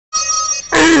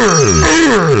Hey,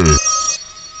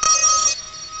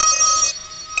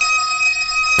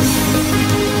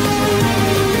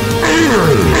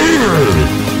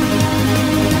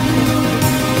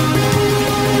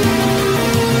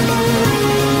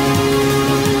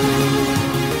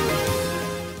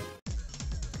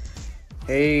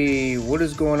 what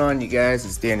is going on, you guys?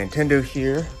 It's Dan Nintendo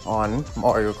here on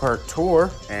Mario Kart Tour,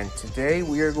 and today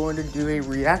we are going to do a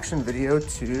reaction video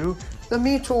to the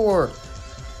Mii Tour.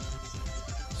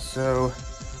 So,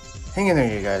 hang in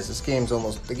there, you guys. The game's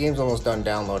almost done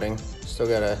downloading. Still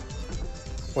gotta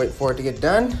wait for it to get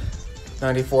done.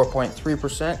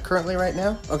 94.3% currently right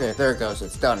now. Okay, there it goes.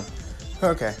 It's done.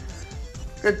 Okay,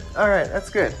 good. All right, that's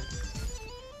good.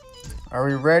 Are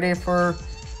we ready for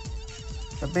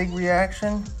a big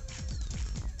reaction?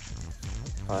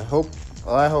 I hope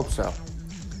so.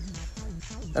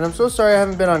 And I'm so sorry I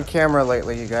haven't been on camera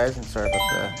lately, you guys. I'm sorry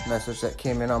about the message that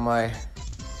came in on my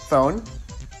phone.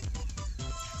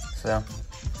 So,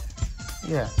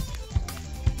 yeah.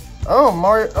 Oh,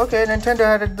 Mario. Okay, Nintendo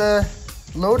added the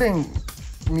loading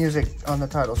music on the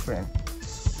title screen.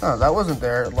 Oh, that wasn't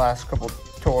there last couple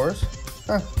tours.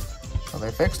 Huh. Well, they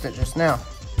fixed it just now.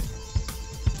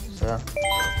 So.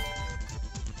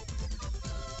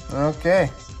 Okay.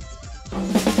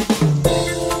 Mii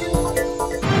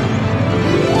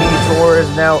Tour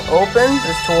is now open.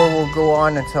 This tour will go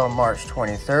on until March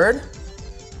 23rd.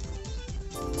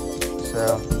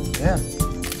 So, yeah.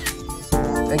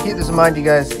 And keep this in mind, you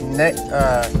guys.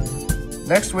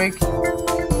 Next week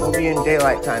will be in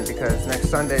daylight time because next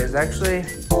Sunday is actually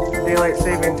daylight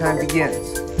saving time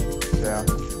begins. So,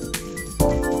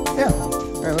 yeah.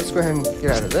 All right, let's go ahead and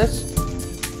get out of this.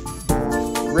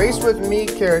 Race with Mii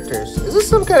characters. Is this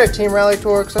some kind of team rally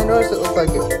tour? Because I noticed it looked like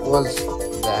it was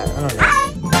that. I don't know.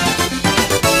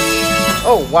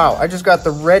 Oh, wow. I just got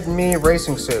the red Mii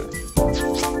racing suit.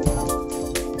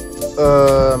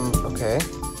 Okay.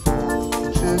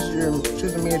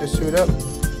 Choose the Mii to suit up.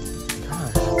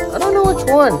 Gosh, I don't know which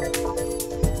one.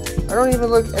 I don't even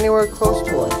look anywhere close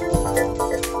to one.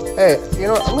 Hey, you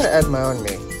know what? I'm going to add my own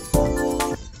Mii.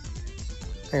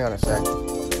 Hang on a sec.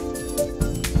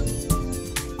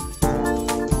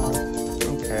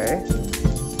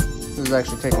 This is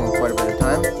actually taking quite a bit of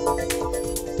time.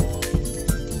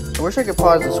 I wish I could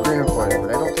pause the screen recording, but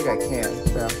I don't think I can,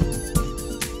 so.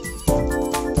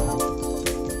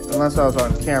 Unless I was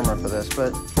on camera for this,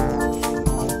 but.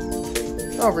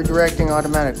 Oh, redirecting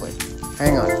automatically.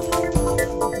 Hang on.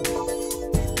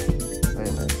 Wait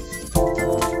a minute.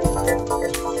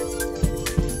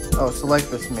 Oh, select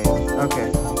this Mii.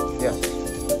 Okay, yes.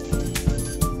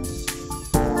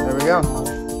 There we go.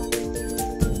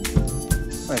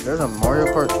 Wait, there's a Mario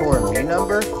Kart Tour Mii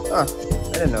number? Huh,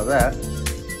 I didn't know that.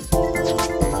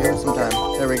 Give it some time.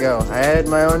 There we go. I added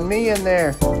my own Mii in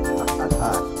there. So,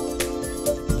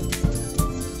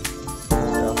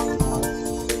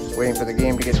 just waiting for the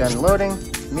game to get done loading.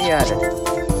 Mii added.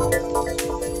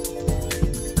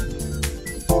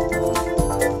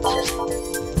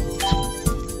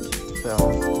 So,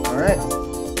 alright.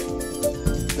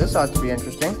 This ought to be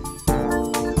interesting.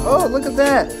 Oh, look at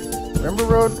that! Rainbow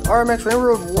Road, RMX Rainbow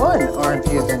Road 1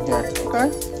 RNT is in here. Okay.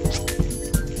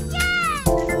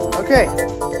 Okay.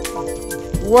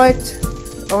 What?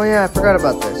 Oh yeah, I forgot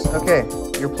about this. Okay.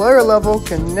 Your player level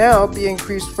can now be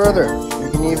increased further. You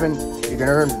can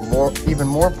earn even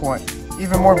more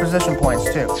position points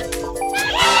too. Player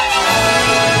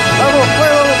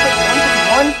level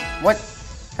 151? What?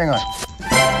 Hang on.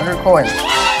 100 coins.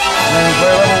 And then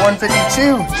player level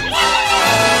 152.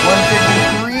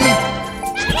 153.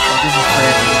 This is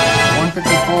crazy.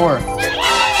 154,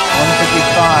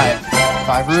 155,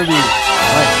 5 rubies,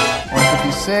 right,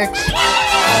 156,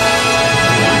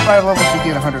 5 levels you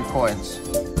get 100 coins.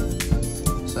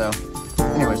 So,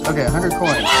 anyways, okay, 100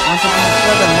 coins, 157,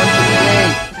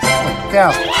 158, look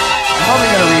out. I'm probably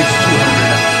going to reach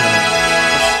 200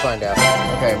 actually. Let's find out.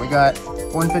 Okay, we got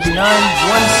 159,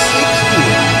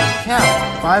 160, count,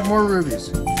 5 more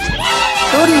rubies. 31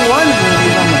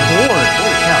 rubies on the board,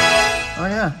 holy cow. Oh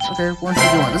yeah, okay,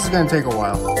 151. This is going to take a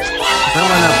while. I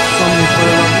went up so many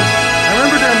player levels. I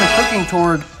remember during the cooking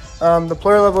tour, the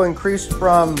player level increased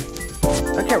from,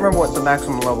 I can't remember what the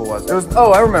maximum level was. It was,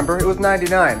 oh, I remember, it was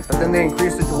 99, but then they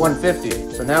increased it to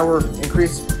 150. So now we're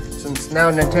increased, since now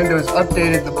Nintendo has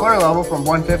updated the player level from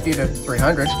 150 to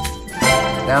 300.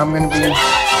 Now I'm going to be, maybe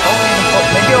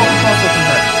I'll be close to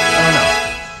 300. I don't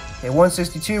know. Okay,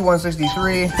 162,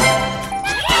 163,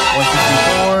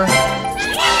 164.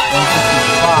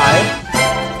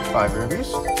 165, 5 rubies.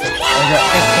 I got 15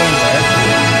 there,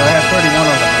 so I have 31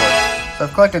 on the board. So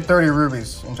I've collected 30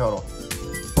 rubies in total.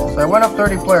 So I went up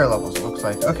 30 player levels, it looks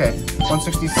looks like. Okay,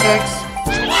 166,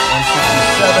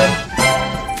 167,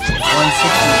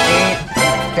 168.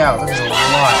 Holy cow, this is a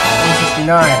lot.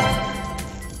 169,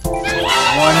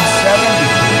 170.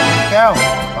 Holy cow,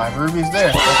 5 rubies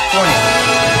there. That's 20.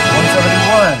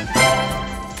 171,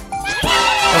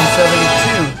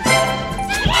 172,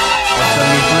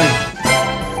 173,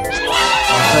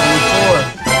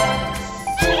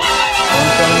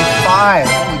 174, 175.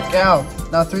 Holy cow.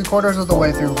 Now 3/4 of the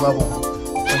way through level 100.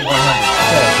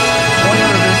 Okay, 20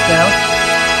 rubies down.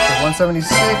 So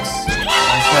 176,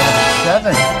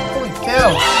 177. Holy cow,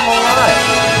 that's a whole lot.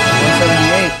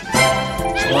 178,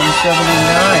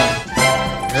 179.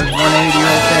 There's 180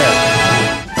 right there.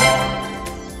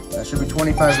 That should be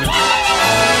 25 rupees.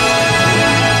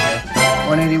 Okay.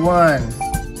 181.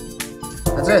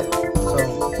 That's it.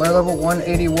 So player level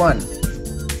 181.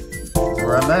 That's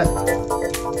where I'm at.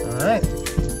 Alright.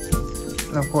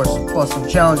 And of course, plus some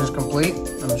challenges complete.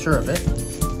 I'm sure of it.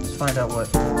 Let's find out what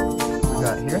we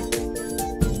got here.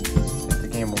 If the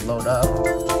game will load up.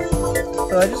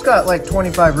 So I just got like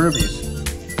 25 rubies.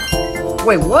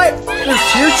 Wait, what? There's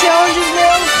tier challenges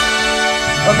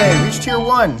now? Okay, reach tier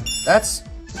 1. That's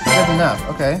good enough.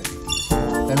 Okay.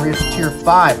 Then reach tier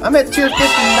 5. I'm at tier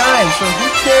 59, so who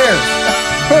cares?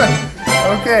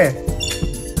 Okay.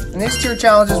 And these tier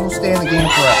challenges will stay in the game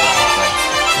forever. Okay.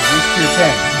 So reach tier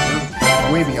 10.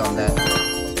 We're way beyond that.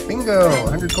 Bingo!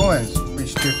 100 coins.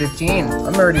 Reach tier 15.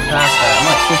 I'm already past that. I'm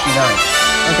like 59.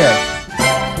 Okay.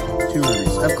 2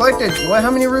 rubies. I've collected, what,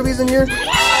 how many rubies in here? 6.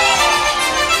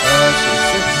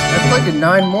 I've collected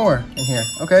 9 more in here.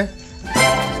 Okay.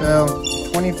 So,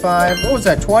 25. What was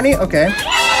that, 20? Okay. So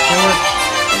we're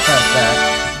past that.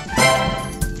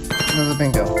 Another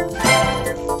bingo.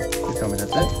 You tell me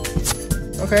that's it.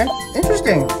 Okay.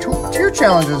 Interesting. 2 tier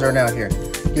challenges are now here.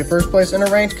 Get first place in a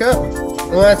ranked cup.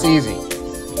 Well, that's easy.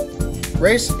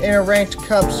 Race in a ranked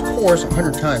cup's course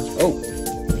 100 times. Oh.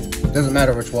 Doesn't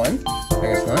matter which one. I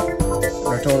guess not.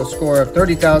 Or a total score of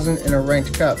 30,000 in a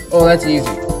ranked cup. Oh, that's easy.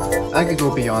 I could go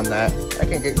beyond that. I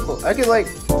can get close. I could like,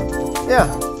 yeah,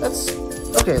 that's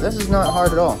okay. This is not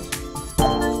hard at all.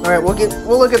 All right,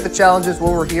 we'll look at the challenges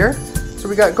while we're here. So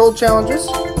we got gold challenges.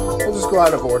 We'll just go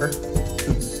out of order.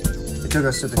 It took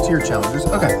us to the tier challenges.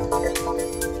 Okay.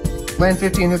 Land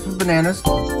 15 hits with bananas.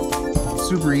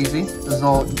 Super easy. This is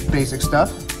all basic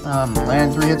stuff.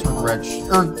 Land 3 hits with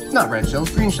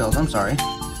green shells. I'm sorry.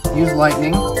 Use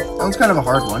lightning. That one's kind of a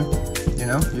hard one, you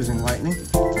know, using lightning.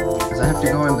 Because I have to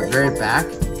go in the very back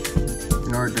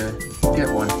in order to get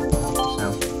one.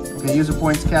 So, okay, use a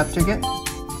points cap ticket.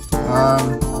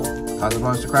 Cause a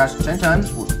bonus to crash 10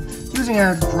 times. Using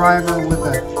a driver with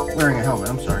wearing a helmet,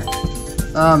 I'm sorry.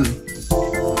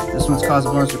 This one's cause a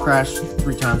bonus to crash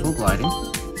 3 times while gliding.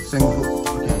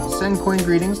 Send coin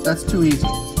greetings, that's too easy.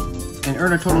 And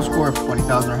earn a total score of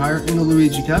 20,000 or higher in the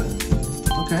Luigi Cup.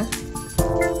 Okay.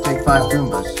 Take 5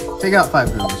 Goombas. Take out 5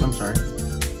 Goombas, I'm sorry.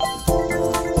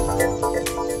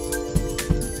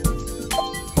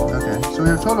 Okay, so we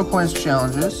have total points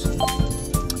challenges.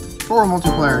 4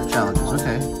 multiplayer challenges,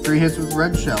 okay. 3 hits with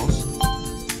red shells.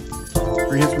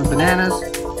 3 hits with bananas.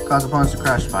 Cause opponents to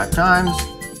crash 5 times.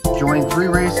 Join 3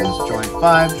 races. Join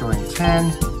 5. Join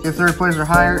 10. Get 3rd place or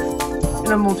higher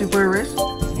in a multiplayer race.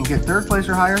 And get 3rd place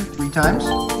or higher 3 times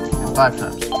and 5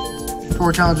 times.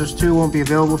 Tour Challenges 2 won't be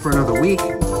available for another week.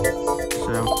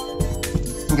 So,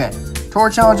 okay. Tour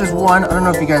Challenges 1, I don't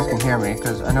know if you guys can hear me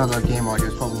because I know the game audio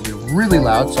is probably really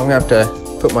loud, so I'm going to have to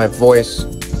put my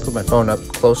phone up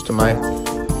close to my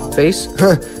face.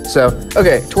 So,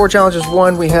 okay. Tour Challenges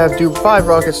 1, we have do 5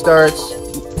 rocket starts,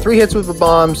 3 hits with the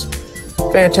bombs,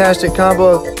 fantastic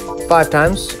combo 5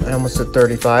 times. I almost said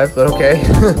 35, but okay.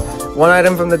 1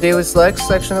 item from the daily selects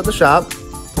section of the shop.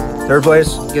 3rd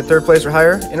place, get 3rd place or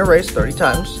higher in a race 30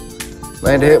 times.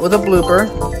 Land a hit with a blooper.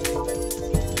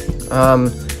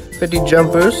 50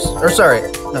 jump boosts, or sorry,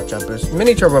 not jump boosts,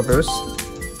 mini turbo boosts.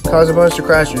 Cause opponents to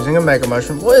crash using a mega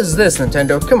mushroom. What is this,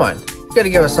 Nintendo? Come on, you gotta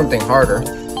give us something harder.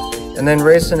 And then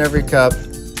race in every course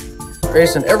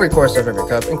of every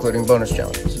cup, including bonus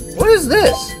challenges. What is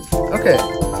this? Okay,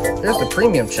 there's the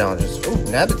premium challenges. Oh,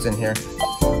 Nabbit's in here.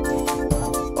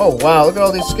 Oh wow, look at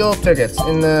all these skill tickets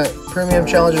in the Premium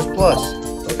Challenges Plus.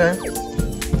 Okay.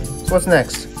 So what's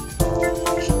next?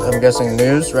 I'm guessing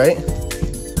news, right?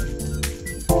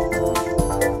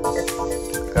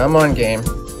 Come on, game.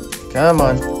 Come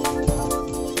on.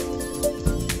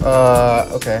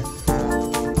 Okay.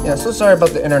 Yeah, so sorry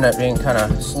about the internet being kind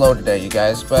of slow today, you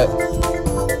guys, but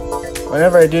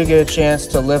whenever I do get a chance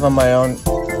to live on my own...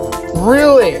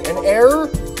 Really? An error?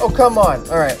 Oh, come on.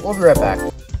 Alright, we'll be right back.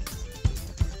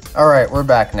 Alright, we're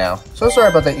back now. So sorry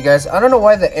about that, you guys. I don't know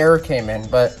why the error came in,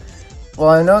 but Well,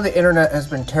 I know the internet has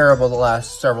been terrible the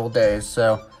last several days,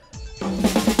 so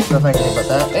nothing I can do about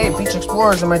that. Hey, Peach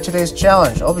Explorer's in my today's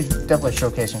challenge. I'll be definitely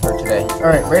showcasing her today.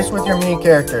 Alright, race with your Mii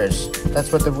characters.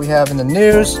 That's what we have in the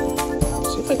news.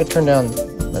 Let's see if I can turn down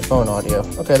my phone audio.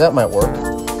 Okay, that might work.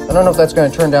 I don't know if that's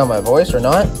going to turn down my voice or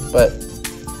not, but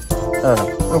I don't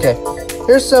know. Okay,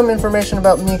 here's some information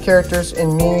about Mii characters in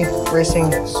Mii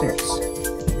racing suits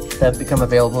that have become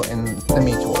available in the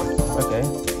Mii Tour. Okay,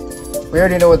 we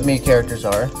already know what Mii characters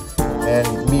are, and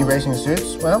Mii racing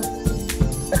suits, well,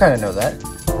 I kind of know that.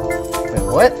 Wait,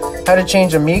 what? How to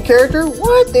change a Mii character?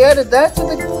 What? They added that to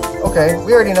the... Okay,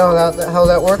 we already know how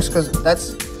that works, because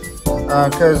that's...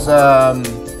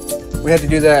 we had to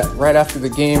do that right after the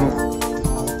game.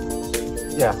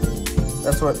 Yeah,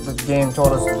 that's what the game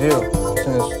told us to do as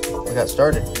soon as we got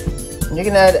started. And you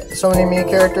can add so many Mii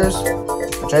characters,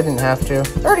 which I didn't have to.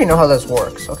 I already know how this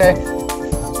works, okay?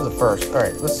 So the first.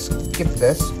 Alright, let's skip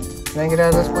this. Can I get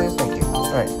out of this, please? Thank you.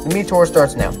 Alright, the Mii Tour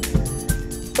starts now.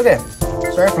 Okay,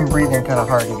 sorry if I'm breathing kind of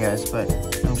hard, you guys, but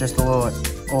I'm just a little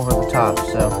over the top,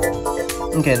 so.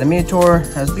 Okay, the Mii Tour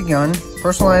has begun.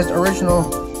 Personalized original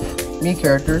Mii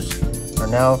characters are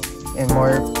now in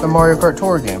the Mario Kart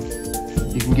Tour game.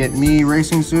 You can get Mii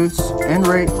racing suits and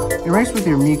race with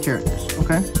your Mii characters,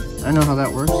 okay? I know how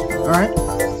that works, alright?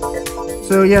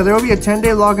 So yeah, there will be a 10-day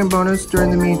login bonus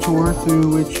during the Mii Tour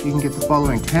through which you can get the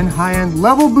following 10 high-end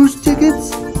level boost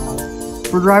tickets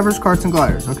for drivers, karts, and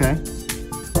gliders, okay?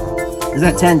 Is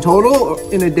that 10 total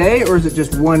in a day, or is it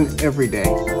just one every day?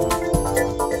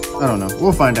 I don't know.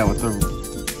 We'll find out what the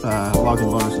login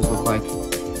bonuses look like.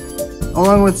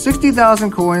 Along with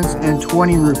 60,000 coins and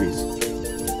 20 rubies.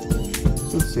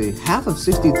 So let's see. Half of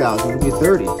 60,000 would be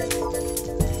 30.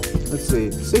 Let's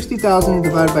see. 60,000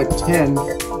 divided by 10.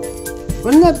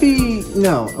 Wouldn't that be...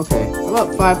 No. Okay. How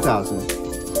about 5,000?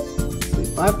 Let's see.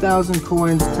 5,000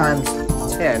 coins times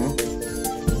 10.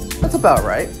 That's about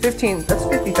right. 15, that's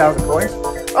 50,000 coins.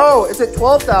 Oh, it's at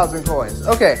 12,000 coins.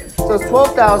 Okay, so it's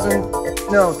 12,000,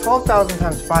 no, 12,000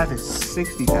 times 5 is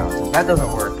 60,000. That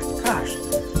doesn't work. Gosh,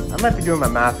 I might be doing my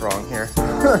math wrong here.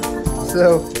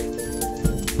 So,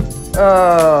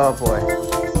 oh boy.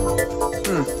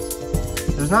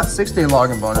 There's not 6-day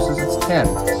login bonuses, it's 10.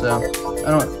 So,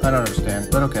 I don't understand,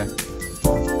 but okay.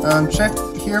 Check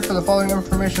here for the following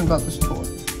information about this tour.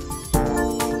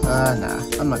 Nah,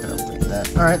 I'm not gonna read that.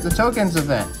 Alright, the tokens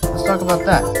event. Let's talk about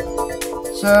that.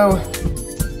 So,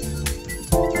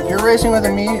 if you're racing with a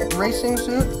Mii racing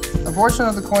suit, a portion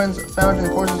of the coins found in the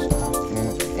courses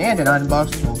and in item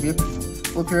boxes will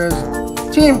appear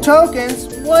as team tokens.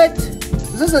 What?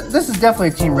 This is definitely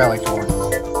a Team Rally Tour.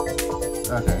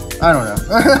 Okay, I don't know.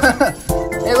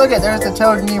 Hey, look at there's the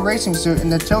Toad Mii racing suit in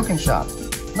the token shop.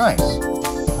 Nice.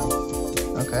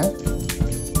 Okay.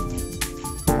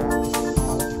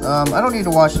 I don't need to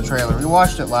watch the trailer. We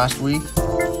watched it last week.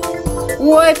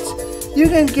 What? You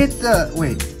can get the...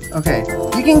 Wait. Okay.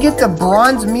 You can get the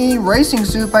bronze Mii racing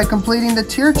suit by completing the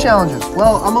tier challenges.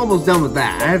 Well, I'm almost done with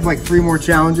that. I have like 3 more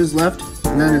challenges left,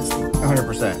 and then it's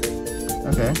 100%.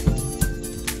 Okay.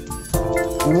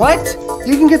 What?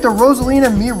 You can get the Rosalina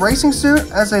Mii racing suit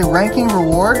as a ranking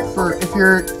reward for if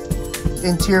you're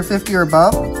in tier 50 or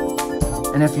above,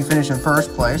 and if you finish in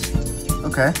first place.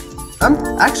 Okay. I'm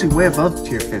actually way above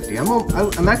tier 50.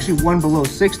 I'm actually one below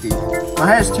 60. My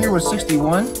highest tier was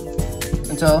 61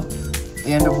 until the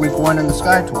end of week 1 in the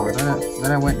Sky Tour.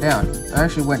 Then I went down. I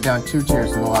actually went down 2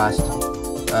 tiers in the last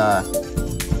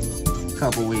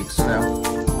couple weeks. So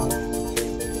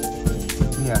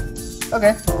yeah.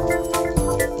 Okay.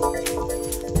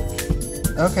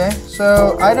 Okay.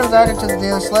 So items added to the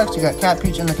daily selects. You got Cat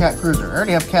Peach and the Cat Cruiser. I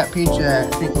already have Cat Peach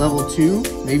at I think level 2,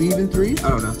 maybe even 3. I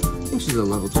don't know. I think she's at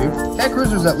level 2. Cat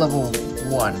Cruiser's at level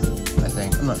 1, I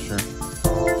think. I'm not sure.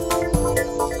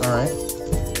 Alright.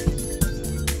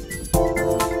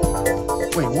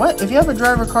 Wait, what? If you have a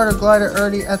driver, kart, or glider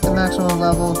already at the maximum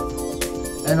level,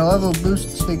 and a level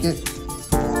boost ticket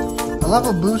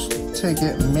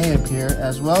may appear,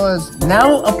 as well as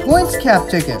now a points cap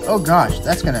ticket. Oh gosh,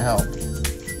 that's gonna help.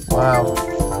 Wow.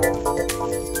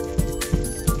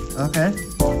 Okay.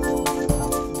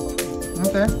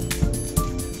 Okay.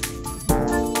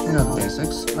 You know the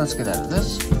basics. Let's get out of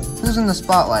this. Who's in the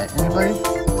spotlight? Anybody?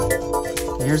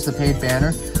 Here's the paid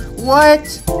banner.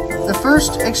 What? The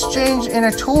first exchange in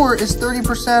a tour is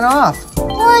 30% off.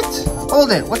 What?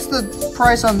 Hold it. What's the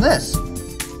price on this?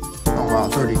 Oh wow,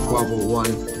 1201.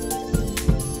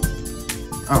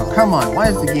 Oh, come on. Why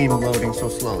is the game loading so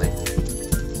slowly?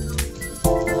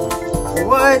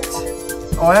 What?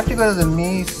 Oh, I have to go to the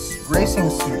Mii racing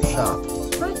suit shop.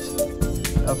 What?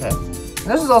 Okay. And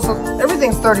this is also,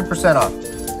 everything's 30% off.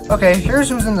 Okay, here's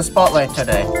who's in the spotlight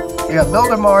today. We got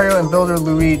Builder Mario and Builder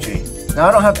Luigi. Now,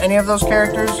 I don't have any of those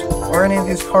characters or any of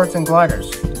these carts and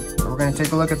gliders. But we're going to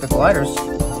take a look at the gliders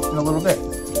in a little bit.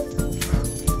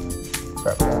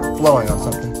 Sorry, blowing on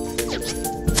something.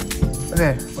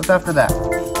 Okay, what's after that?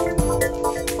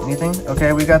 Anything?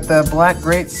 Okay, we got the Black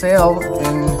Great Sail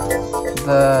in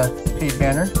the paid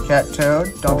banner. Cat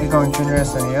Toad, Donkey Kong Jr.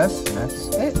 SNES, and that's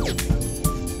it.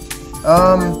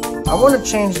 I want to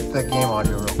change the game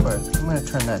audio real quick. I'm going to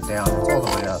turn that down. It's all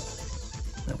the way up.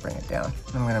 I'm going to bring it down.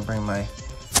 I'm going to bring my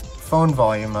phone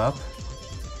volume up.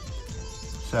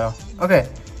 So, okay.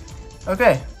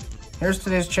 Okay. Here's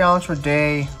today's challenge for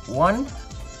day 1.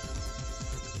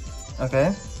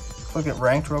 Okay. Look at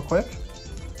ranked real quick.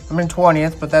 I'm in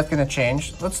 20th, but that's going to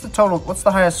change. What's the total? What's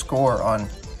the highest score on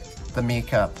the Mii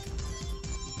Cup?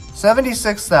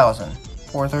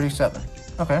 76,437.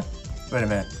 Okay. Wait a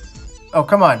minute. Oh,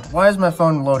 come on. Why is my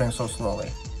phone loading so slowly?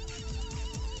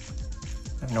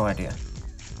 I have no idea.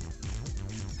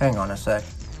 Hang on a sec.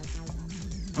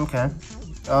 Okay.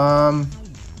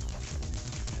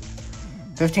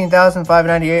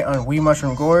 15,598 on Wii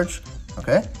Mushroom Gorge.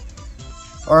 Okay.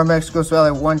 RMX Ghost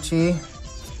Valley 1T.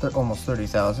 Almost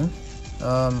 30,000.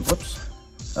 Whoops.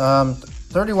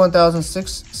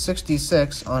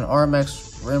 31,666 on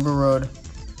RMX Rainbow Road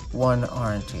 1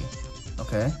 RNT.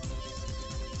 Okay.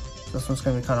 This one's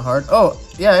gonna be kind of hard. Oh,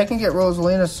 yeah, I can get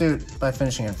Rosalina's suit by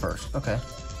finishing it first. Okay.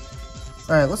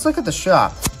 All right, let's look at the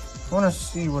shop. I want to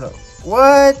see what.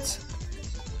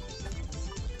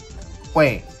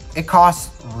 Wait, it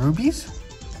costs rubies?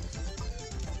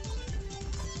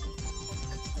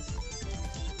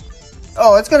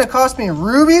 Oh, it's gonna cost me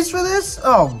rubies for this?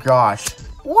 Oh gosh.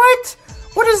 What?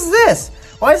 What is this?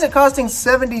 Why is it costing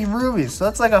 70 rubies? So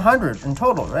that's like 100 in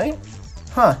total, right?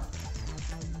 Huh.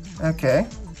 Okay.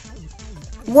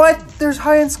 What? There's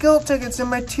high-end skill tickets in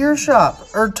my tier shop.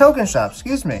 Or token shop,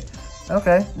 excuse me.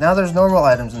 Okay, now there's normal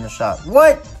items in the shop.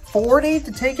 What? 40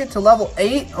 to take it to level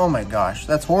 8? Oh my gosh,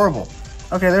 that's horrible.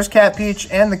 Okay, there's Cat Peach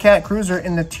and the Cat Cruiser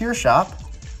in the tier shop.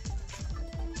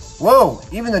 Whoa,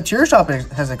 even the tier shop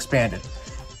has expanded.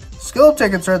 Skill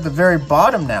tickets are at the very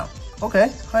bottom now.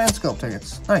 Okay, high-end skill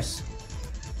tickets. Nice.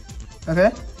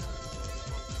 Okay.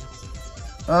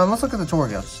 Let's look at the tour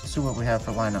gifts. See what we have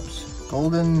for lineups.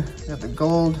 Golden, we got the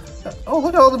gold. Oh,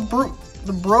 look at all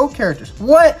the bro characters.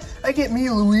 What? I get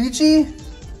Mii Luigi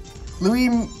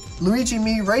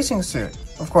Mii racing suit.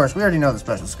 Of course, we already know the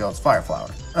special skill. It's Fire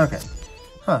Flower. Okay.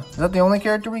 Huh. Is that the only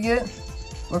character we get?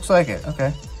 Looks like it.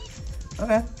 Okay.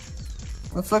 Okay.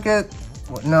 Let's look at...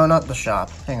 No, not the shop.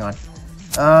 Hang on.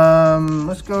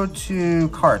 Let's go to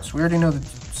carts. We already know the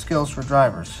skills for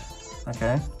drivers.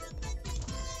 Okay.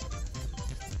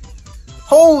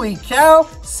 Holy cow!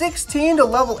 16 to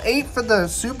level 8 for the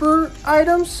super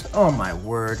items? Oh my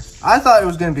word. I thought it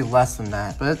was going to be less than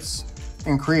that, but it's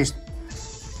increased.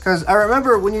 Because I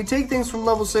remember when you take things from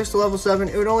level 6 to level 7,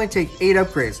 it would only take 8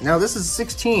 upgrades. Now this is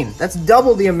 16. That's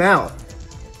double the amount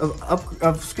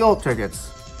of skill tickets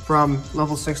from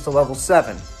level 6 to level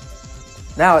 7.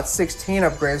 Now it's 16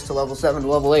 upgrades to level 7 to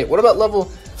level 8. What about the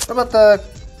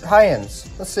high ends?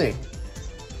 Let's see.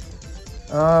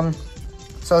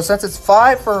 So since it's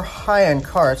 5 for high-end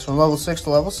carts from level 6 to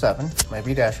level 7, my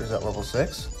B-Dasher's at level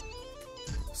 6.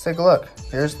 Let's take a look.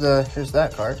 Here's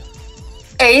that cart.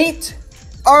 8?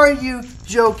 Are you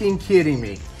joking, kidding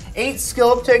me? 8 skill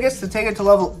up tickets to take it to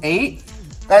level 8?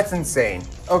 That's insane.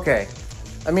 Okay.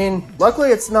 I mean,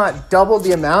 luckily it's not double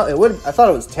the amount. I thought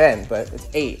it was 10, but it's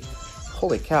 8.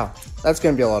 Holy cow. That's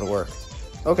gonna be a lot of work.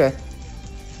 Okay.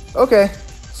 Okay.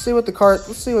 Let's see what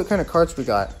kind of carts we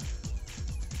got.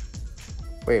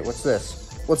 Wait, what's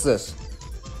this? What's this?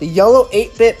 The yellow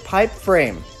 8-bit pipe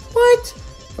frame. What?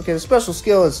 Okay, the special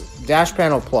skill is Dash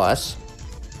Panel Plus.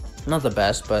 Not the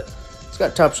best, but it's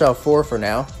got Top Shelf 4 for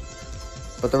now.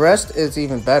 But the rest is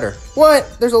even better.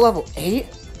 What? There's a level 8?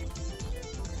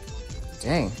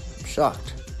 Dang, I'm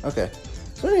shocked. Okay.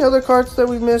 Is there any other carts that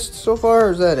we missed so far,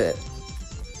 or is that it?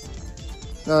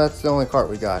 No, that's the only cart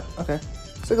we got. Okay.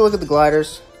 Let's take a look at the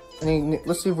gliders.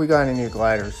 Let's see if we got any new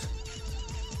gliders.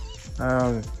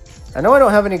 I know I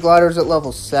don't have any gliders at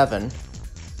level 7.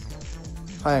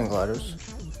 High-end gliders.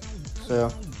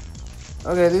 So,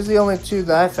 okay, these are the only 2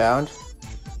 that I found.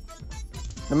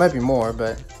 There might be more,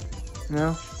 but,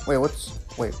 no. Wait,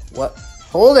 what?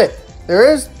 Hold it! There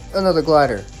is another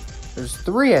glider. There's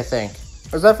 3, I think.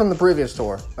 Or is that from the previous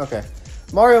tour? Okay.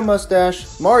 Mario's mustache,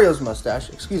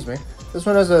 excuse me. This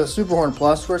one has a Super Horn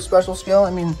Plus for a special skill. I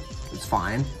mean, it's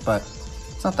fine, but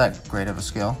it's not that great of a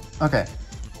skill. Okay.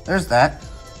 There's that.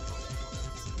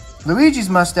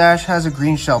 Luigi's mustache has a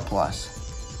Green Shell Plus.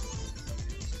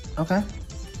 Okay.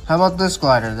 How about this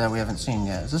glider that we haven't seen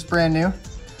yet? Is this brand new?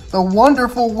 The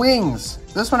Wonderful Wings.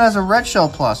 This one has a red shell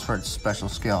plus for its special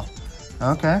skill.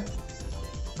 Okay.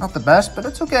 Not the best, but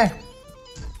it's okay.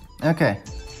 Okay.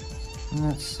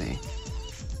 Let's see.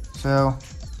 So,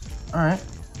 alright.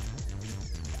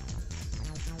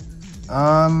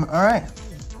 Alright.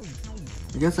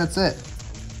 I guess that's it.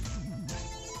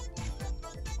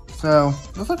 So,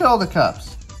 let's look at all the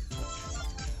cups.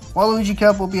 Waluigi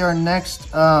Cup will be our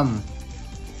next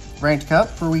ranked cup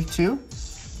for week 2.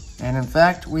 And in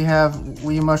fact, we have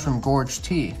Wii Mushroom Gorge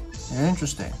Tea.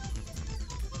 Interesting.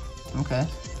 Okay.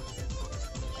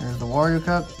 Here's the Wario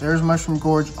Cup. There's Mushroom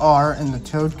Gorge R in the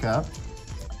Toad Cup.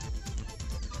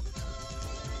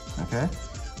 Okay.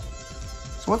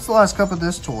 So what's the last cup of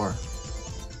this tour?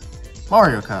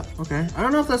 Mario Cup. Okay. I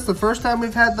don't know if that's the first time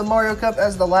we've had the Mario Cup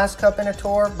as the last cup in a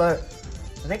tour, but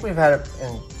I think we've had it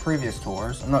in previous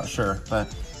tours. I'm not sure,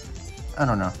 but I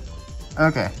don't know.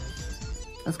 Okay.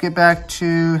 Let's get back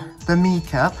to the Mii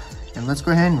Cup, and let's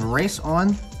go ahead and race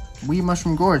on Wii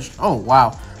Mushroom Gorge. Oh,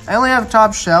 wow. I only have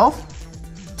top shelf?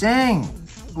 Dang.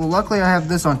 Well, luckily I have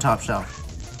this on top shelf.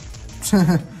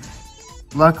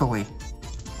 Luckily.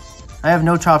 I have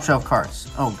no top shelf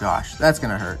carts. Oh gosh, that's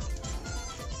gonna hurt.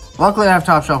 Luckily I have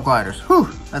top shelf gliders. Whew,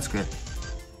 that's good.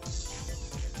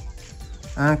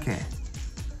 Okay.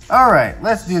 Alright,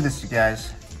 let's do this, you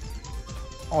guys.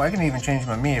 Oh, I can even change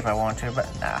my Mii if I want to, but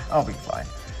nah, I'll be fine.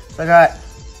 So I got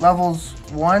levels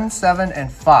 1, 7, and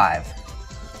 5.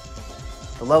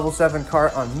 The level 7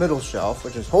 cart on middle shelf,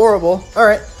 which is horrible.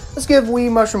 Alright, let's give Wii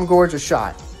Mushroom Gorge a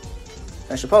shot.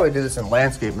 I should probably do this in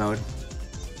landscape mode.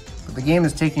 But the game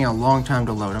is taking a long time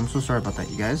to load. I'm so sorry about that,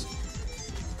 you guys.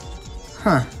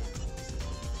 Huh.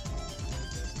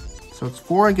 So it's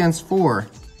 4 against 4.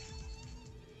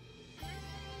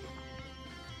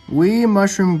 Wii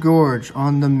Mushroom Gorge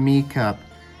on the Mii Cup.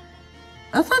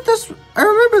 I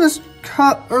remember this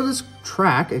cup, or this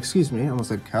track, excuse me, I almost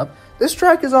said cup. This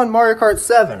track is on Mario Kart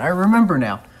 7, I remember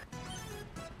now.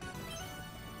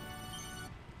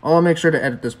 I'll make sure to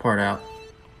edit this part out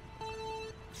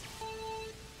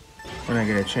when I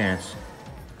get a chance.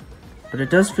 But it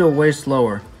does feel way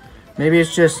slower. Maybe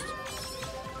it's just...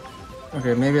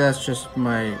 Okay, maybe that's just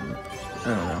my... I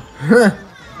don't know.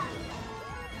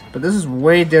 But this is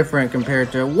way different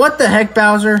compared to... What the heck,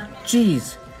 Bowser?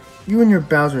 Jeez. You and your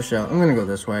Bowser shell. I'm gonna go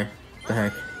this way. What the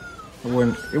heck? It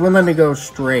wouldn't let me go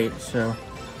straight, so...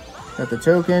 Got the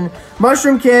token.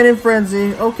 Mushroom Cannon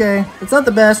Frenzy. Okay. It's not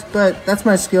the best, but that's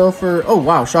my skill for... Oh,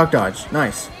 wow. Shock dodge.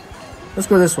 Nice. Let's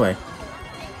go this way.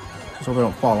 Just so we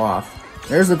don't fall off.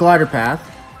 There's the glider path.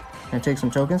 Can I take some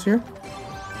tokens here?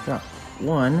 Got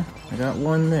one. I got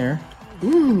one there.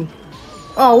 Ooh.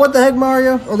 Oh, what the heck,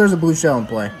 Mario? Oh, there's a blue shell in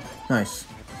play. Nice.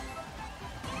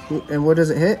 Ooh, and what does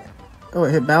it hit? Oh,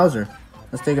 it hit Bowser.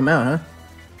 Let's take him out, huh?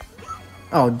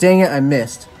 Oh, dang it, I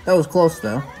missed. That was close,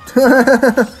 though.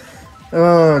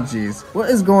 Oh, jeez. What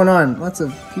is going on? Lots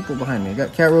of people behind me. I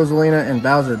got Cat Rosalina and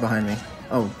Bowser behind me.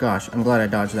 Oh, gosh. I'm glad I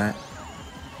dodged that.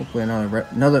 Hopefully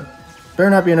another... Better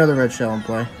not be another red shell in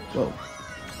play. Whoa.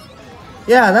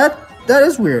 Yeah, that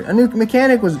is weird. A new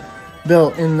mechanic was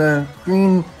built in the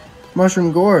green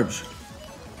Mushroom Gorge.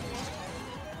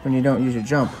 When you don't use your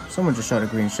jump. Someone just shot a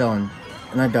green shell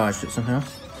and I dodged it somehow.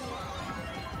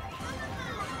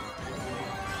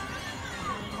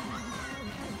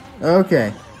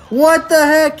 Okay. What the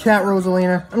heck, Cat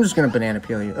Rosalina? I'm just gonna banana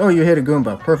peel you. Oh, you hit a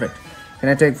Goomba. Perfect. Can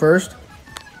I take first?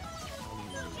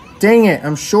 Dang it,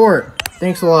 I'm short.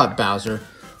 Thanks a lot, Bowser.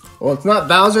 Well, it's not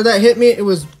Bowser that hit me. It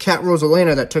was Cat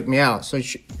Rosalina that took me out. So you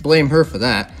should blame her for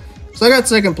that. So I got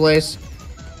second place.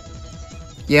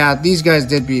 Yeah, these guys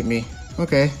did beat me.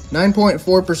 Okay,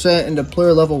 9.4% into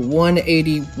player level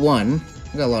 181.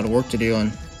 I got a lot of work to do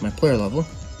on my player level.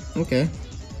 Okay.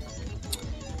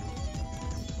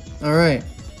 Alright,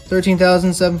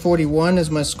 13,741 is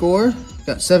my score.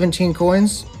 Got 17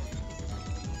 coins.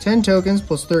 10 tokens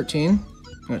plus 13.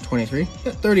 I got 23.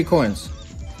 Got 30 coins.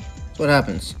 That's what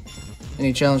happens.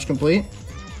 Any challenge complete?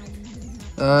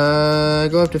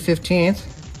 Go up to 15th.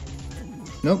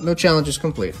 Nope, no challenges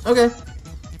complete. Okay.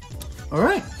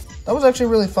 Alright. That was actually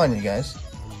really fun, you guys.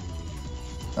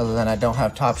 Other than I don't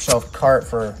have top shelf cart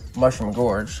for Mushroom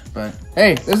Gorge. But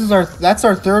hey, that's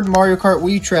our third Mario Kart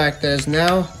Wii track that has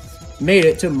now made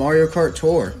it to Mario Kart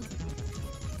Tour.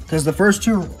 Because the first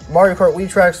two Mario Kart Wii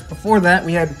tracks before that,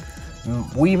 we had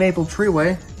Wii Maple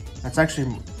Treeway. That's actually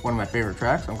one of my favorite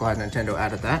tracks. I'm glad Nintendo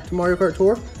added that to Mario Kart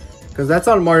Tour. Because that's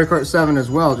on Mario Kart 7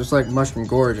 as well, just like Mushroom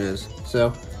Gorge is.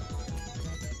 So,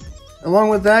 along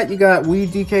with that, you got Wii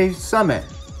DK Summit.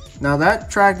 Now that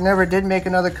track never did make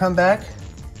another comeback.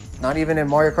 Not even in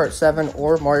Mario Kart 7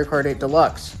 or Mario Kart 8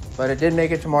 Deluxe. But it did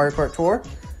make it to Mario Kart Tour,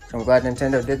 so I'm glad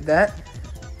Nintendo did that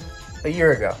a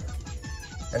year ago.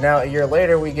 And now a year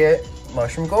later we get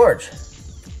Mushroom Gorge,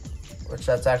 which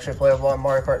that's actually playable on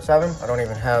Mario Kart 7. I don't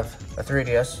even have a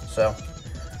 3DS, so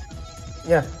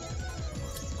yeah.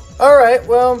 Alright,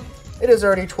 well, it is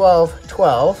already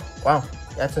 12:12. Wow,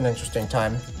 that's an interesting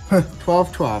time.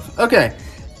 12:12. Okay.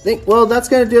 Well, that's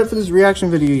going to do it for this reaction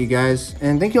video, you guys.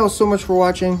 And thank you all so much for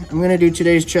watching. I'm going to do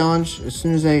today's challenge as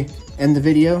soon as I end the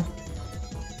video.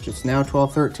 It's now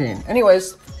 12:13.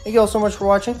 Anyways, thank you all so much for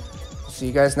watching. See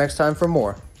you guys next time for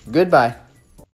more. Goodbye.